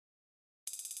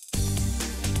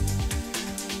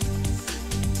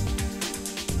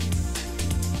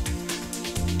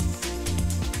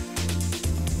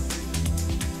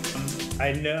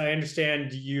I know, I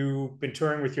understand you've been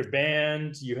touring with your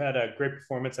band. You had a great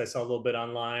performance. I saw a little bit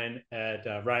online at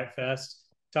Riot Fest.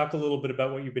 Talk a little bit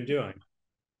about what you've been doing.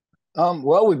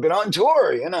 Well, we've been on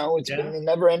tour, it's been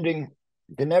Yeah.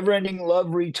 the never ending Love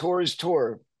Retours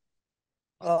tour.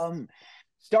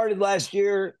 Started last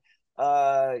year.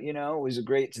 It was a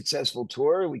great successful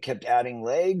tour. We kept adding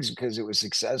legs because it was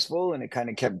successful and it kind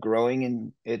of kept growing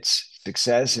in its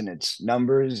success and its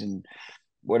numbers and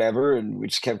whatever. And we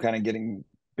just kept kind of getting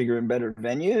bigger and better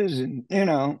venues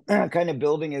and, kind of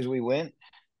building as we went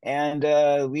and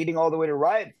leading all the way to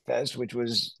Riot Fest, which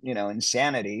was,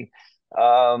 insanity.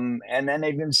 And then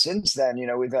even since then,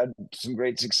 we've had some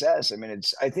great success. I mean,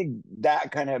 I think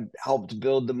that kind of helped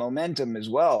build the momentum as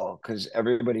well, because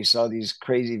everybody saw these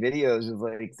crazy videos of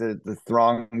like the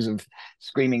throngs of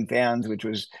screaming fans, which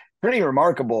was pretty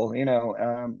remarkable,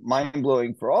 mind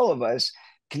blowing for all of us,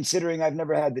 considering I've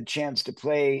never had the chance to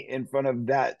play in front of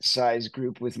that size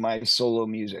group with my solo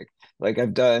music. Like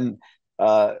I've done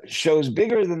shows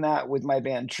bigger than that with my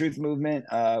band Truth Movement.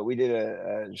 We did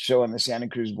a show on the Santa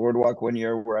Cruz Boardwalk one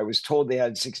year where I was told they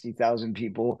had 60,000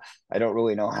 people. I don't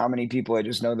really know how many people. I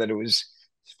just know that it was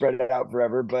spread out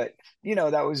forever. But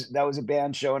that was a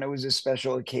band show, and it was a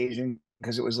special occasion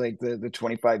because it was like the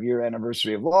 25-year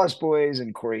anniversary of Lost Boys,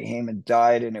 and Corey Haim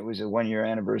died, and it was a 1 year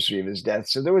anniversary of his death.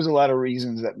 So there was a lot of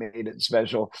reasons that made it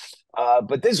special.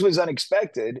 But this was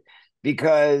unexpected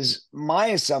because my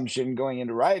assumption going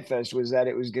into Riot Fest was that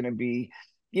it was going to be,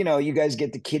 you guys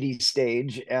get the kiddie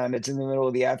stage and it's in the middle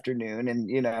of the afternoon. And,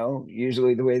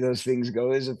 usually the way those things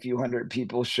go is a few hundred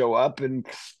people show up and,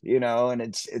 and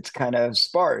it's kind of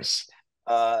sparse.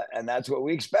 And that's what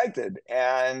we expected.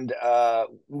 And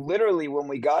literally, when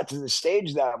we got to the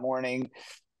stage that morning,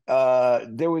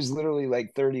 there was literally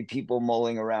like 30 people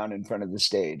mulling around in front of the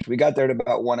stage. We got there at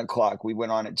about 1 o'clock. We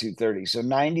went on at 2:30. So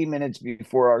 90 minutes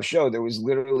before our show, there was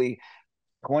literally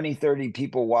 20, 30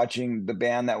 people watching the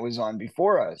band that was on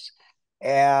before us.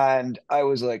 And I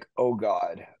was like, oh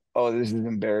God, oh, this is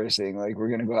embarrassing. Like we're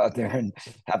gonna go out there and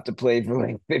have to play for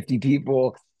like 50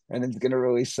 people and it's gonna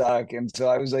really suck. And so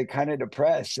I was like kind of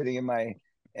depressed sitting in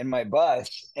my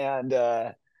bus. And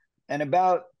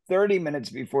about 30 minutes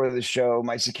before the show,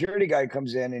 my security guy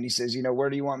comes in and he says, where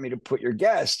do you want me to put your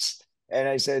guests? And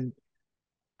I said,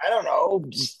 I don't know,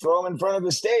 just throw them in front of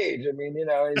the stage. I mean,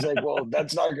 he's like, well,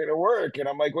 that's not going to work. And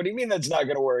I'm like, what do you mean that's not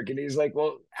going to work? And he's like,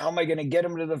 well, how am I going to get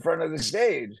them to the front of the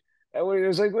stage? And he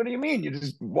was like, what do you mean? You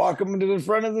just walk them to the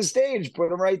front of the stage, put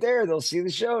them right there. They'll see the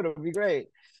show. It'll be great.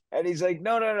 And he's like,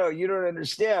 no, no, no, you don't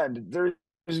understand. There's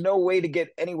no way to get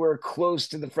anywhere close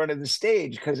to the front of the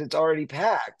stage because it's already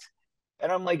packed.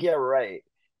 And I'm like, yeah, right.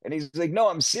 And he's like, no,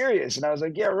 I'm serious. And I was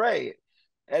like, yeah, right.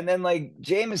 And then like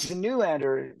Jameson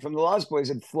Newlander from the Lost Boys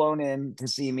had flown in to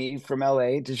see me from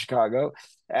LA to Chicago.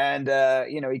 And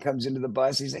he comes into the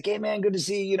bus. He's like, hey man, good to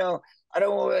see you. I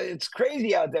don't it's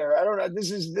crazy out there. I don't know. This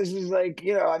is like,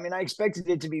 I mean, I expected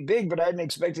it to be big, but I didn't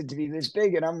expect it to be this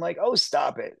big. And I'm like, oh,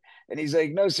 stop it. And he's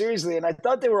like, no, seriously. And I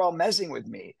thought they were all messing with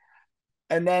me.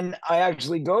 And then I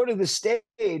actually go to the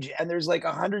stage and there's like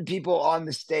 100 people on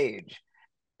the stage.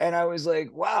 And I was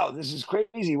like, wow, this is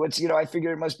crazy. I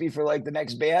figured it must be for like the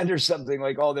next band or something.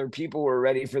 Like all their people were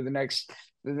ready for the next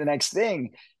thing.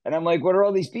 And I'm like, what are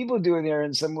all these people doing there?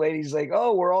 And some lady's like,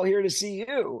 oh, we're all here to see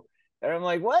you. And I'm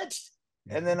like, what?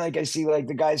 And then like I see like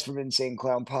the guys from Insane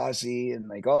Clown Posse and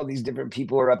like all these different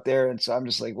people are up there. And so I'm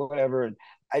just like, whatever. And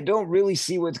I don't really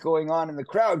see what's going on in the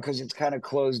crowd because it's kind of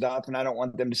closed off and I don't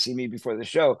want them to see me before the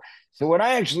show. So when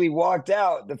I actually walked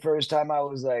out the first time, I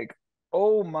was like,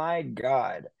 oh my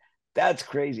God, that's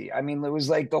crazy. I mean, it was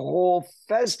like the whole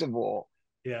festival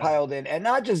Yeah. piled in. And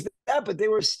not just that, but they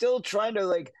were still trying to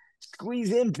like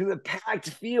squeeze into the packed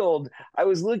field. I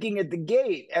was looking at the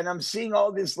gate and I'm seeing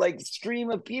all this like stream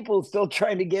of people still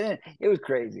trying to get in. It was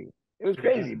crazy. It was Yeah.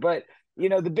 crazy. But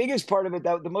the biggest part of it,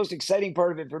 that the most exciting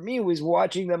part of it for me was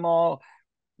watching them all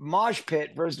mosh pit,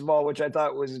 first of all, which I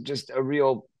thought was just a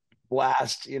real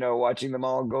blast, watching them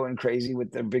all going crazy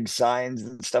with their big signs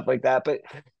and stuff like that. But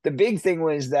the big thing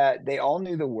was that they all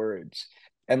knew the words.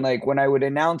 And like when I would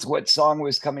announce what song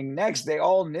was coming next, they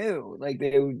all knew. Like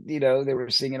they were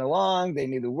singing along, they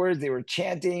knew the words, they were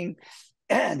chanting,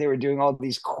 and they were doing all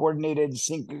these coordinated,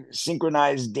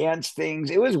 synchronized dance things.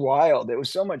 It was wild. It was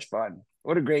so much fun.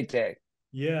 What a great day.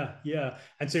 Yeah. Yeah.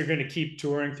 And so you're going to keep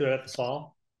touring throughout the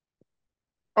fall?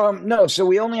 No, so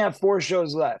we only have 4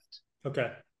 shows left. Okay.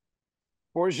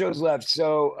 4 shows left.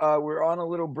 So we're on a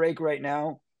little break right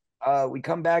now. We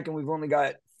come back and we've only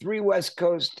got 3 West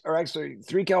Coast, or actually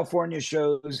 3 California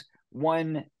shows,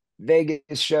 1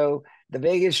 Vegas show. The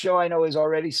Vegas show I know is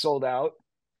already sold out.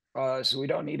 So we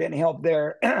don't need any help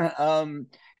there. And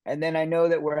then I know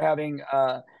that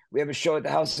we have a show at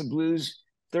the House of Blues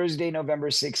Thursday, November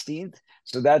 16th.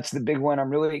 So that's the big one.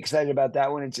 I'm really excited about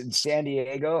that one. It's in San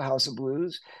Diego, House of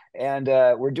Blues. And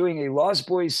we're doing a Lost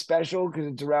Boys special because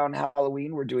it's around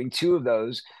Halloween. We're doing two of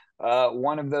those.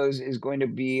 One of those is going to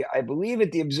be, I believe,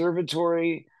 at the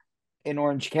Observatory in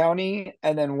Orange County,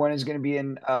 and then one is going to be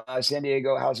in San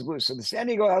Diego House of Blues. So the San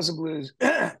Diego House of Blues,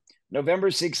 November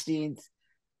 16th.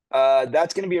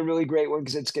 That's going to be a really great one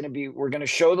because it's going to be we're going to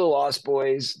show the Lost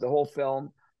Boys the whole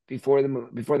film before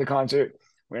the concert.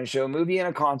 We're going to show a movie and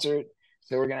a concert.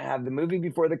 So we're going to have the movie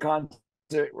before the concert.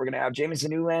 We're going to have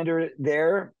Jameson Newlander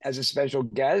there as a special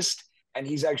guest, and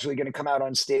he's actually going to come out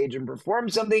on stage and perform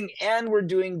something. And we're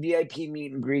doing VIP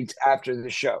meet and greets after the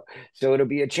show, so it'll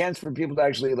be a chance for people to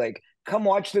actually like come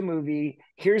watch the movie,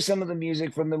 hear some of the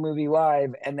music from the movie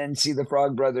live, and then see the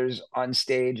Frog Brothers on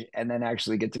stage, and then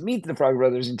actually get to meet the Frog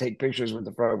Brothers and take pictures with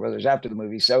the Frog Brothers after the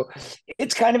movie. So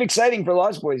it's kind of exciting for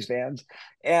Lost Boys fans.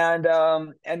 And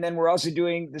then we're also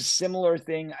doing the similar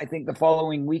thing, I think, the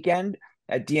following weekend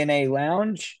at DNA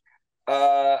Lounge.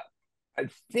 I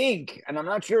think, and I'm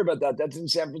not sure about that. That's in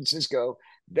San Francisco.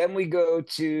 Then we go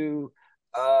to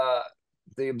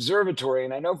the observatory,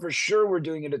 and I know for sure we're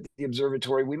doing it at the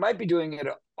observatory. We might be doing it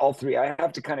all three. I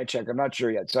have to kind of check. I'm not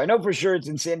sure yet. So I know for sure it's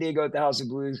in San Diego at the House of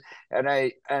Blues, and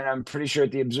I'm pretty sure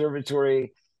at the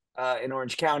observatory in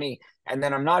Orange County. And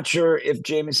then I'm not sure if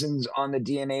Jameson's on the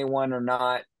DNA one or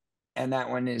not, and that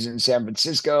one is in San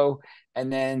Francisco.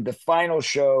 And then the final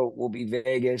show will be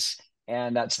Vegas,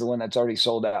 and that's the one that's already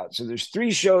sold out. So there's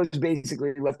three shows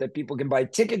basically left that people can buy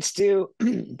tickets to.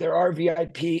 There are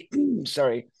VIP.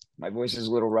 Sorry, my voice is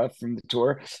a little rough from the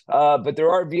tour, but there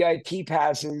are VIP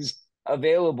passes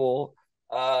available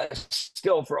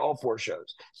still for all four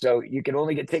shows. So you can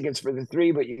only get tickets for the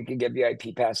three, but you can get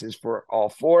VIP passes for all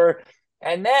four.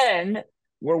 And then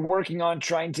we're working on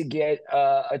trying to get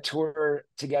a tour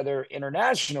together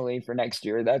internationally for next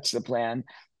year. That's the plan.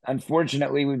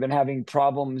 Unfortunately, we've been having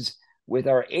problems with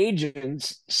our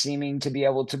agents seeming to be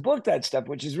able to book that stuff,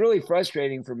 which is really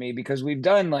frustrating for me because we've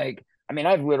done like, I mean,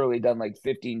 I've literally done like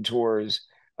 15 tours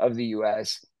of the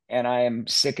US and I am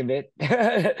sick of it.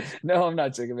 No, I'm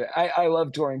not sick of it. I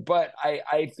love touring, but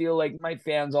I feel like my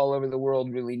fans all over the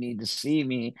world really need to see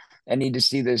me and need to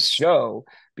see this show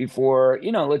before,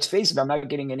 let's face it, I'm not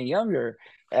getting any younger.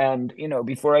 And,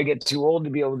 before I get too old to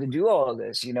be able to do all of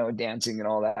this, dancing and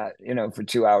all that, for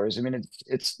 2 hours. I mean,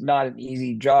 it's not an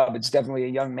easy job. It's definitely a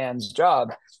young man's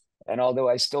job. And although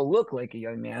I still look like a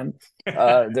young man,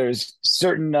 there's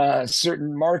certain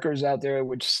markers out there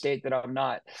which state that I'm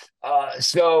not.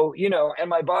 So, and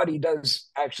my body does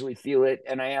actually feel it,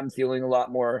 and I am feeling a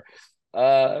lot more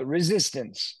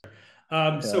resistance.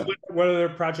 So what other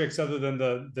projects other than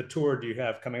the tour do you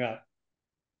have coming up?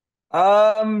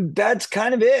 That's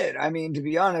kind of it. I mean, to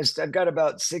be honest, I've got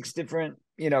about six different,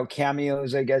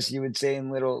 cameos, I guess you would say,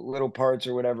 in little parts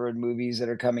or whatever in movies that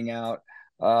are coming out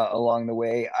along the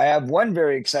way. I have one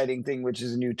very exciting thing, which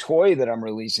is a new toy that I'm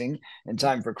releasing in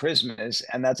time for Christmas,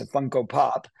 and that's a Funko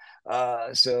Pop.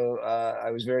 So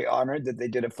I was very honored that they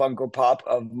did a Funko Pop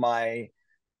of my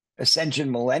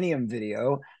Ascension Millennium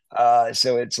video.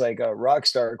 So it's like a rock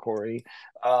star Corey,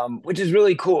 which is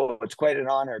really cool. It's quite an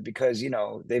honor because,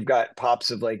 they've got pops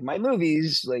of like my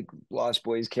movies, like Lost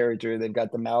Boys character. They've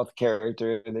got the mouth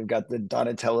character. They've got the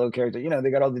Donatello character.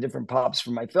 They got all the different pops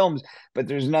from my films, but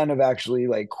there's none of actually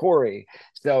like Corey.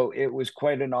 So it was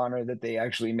quite an honor that they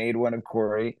actually made one of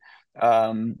Corey,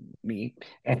 me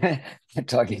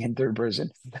talking in third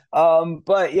person.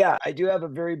 But yeah, I do have a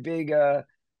very big,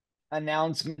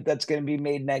 announcement that's going to be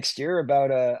made next year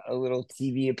about a little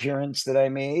TV appearance that I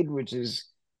made, which is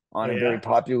Oh on a very yeah.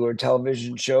 popular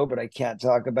television show, but I can't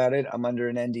talk about it. I'm under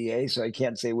an NDA, so I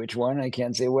can't say which one. I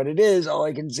can't say what it is. All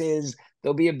I can say is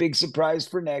there'll be a big surprise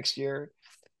for next year.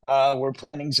 We're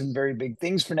planning some very big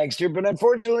things for next year, but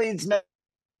unfortunately, it's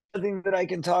nothing that I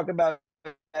can talk about.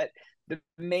 The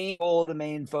main goal, the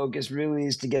main focus really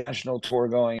is to get a national tour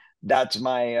going. That's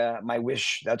my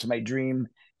wish. That's my dream,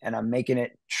 and I'm making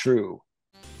it true.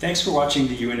 Thanks for watching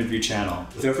the You Interview channel.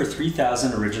 With over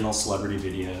 3,000 original celebrity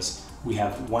videos, we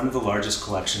have one of the largest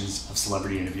collections of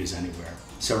celebrity interviews anywhere.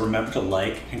 So remember to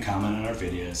like and comment on our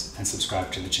videos and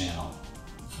subscribe to the channel.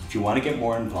 If you want to get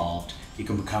more involved, you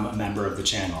can become a member of the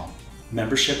channel.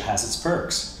 Membership has its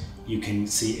perks. You can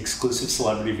see exclusive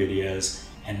celebrity videos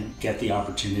and get the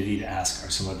opportunity to ask our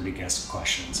celebrity guests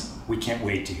questions. We can't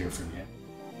wait to hear from you.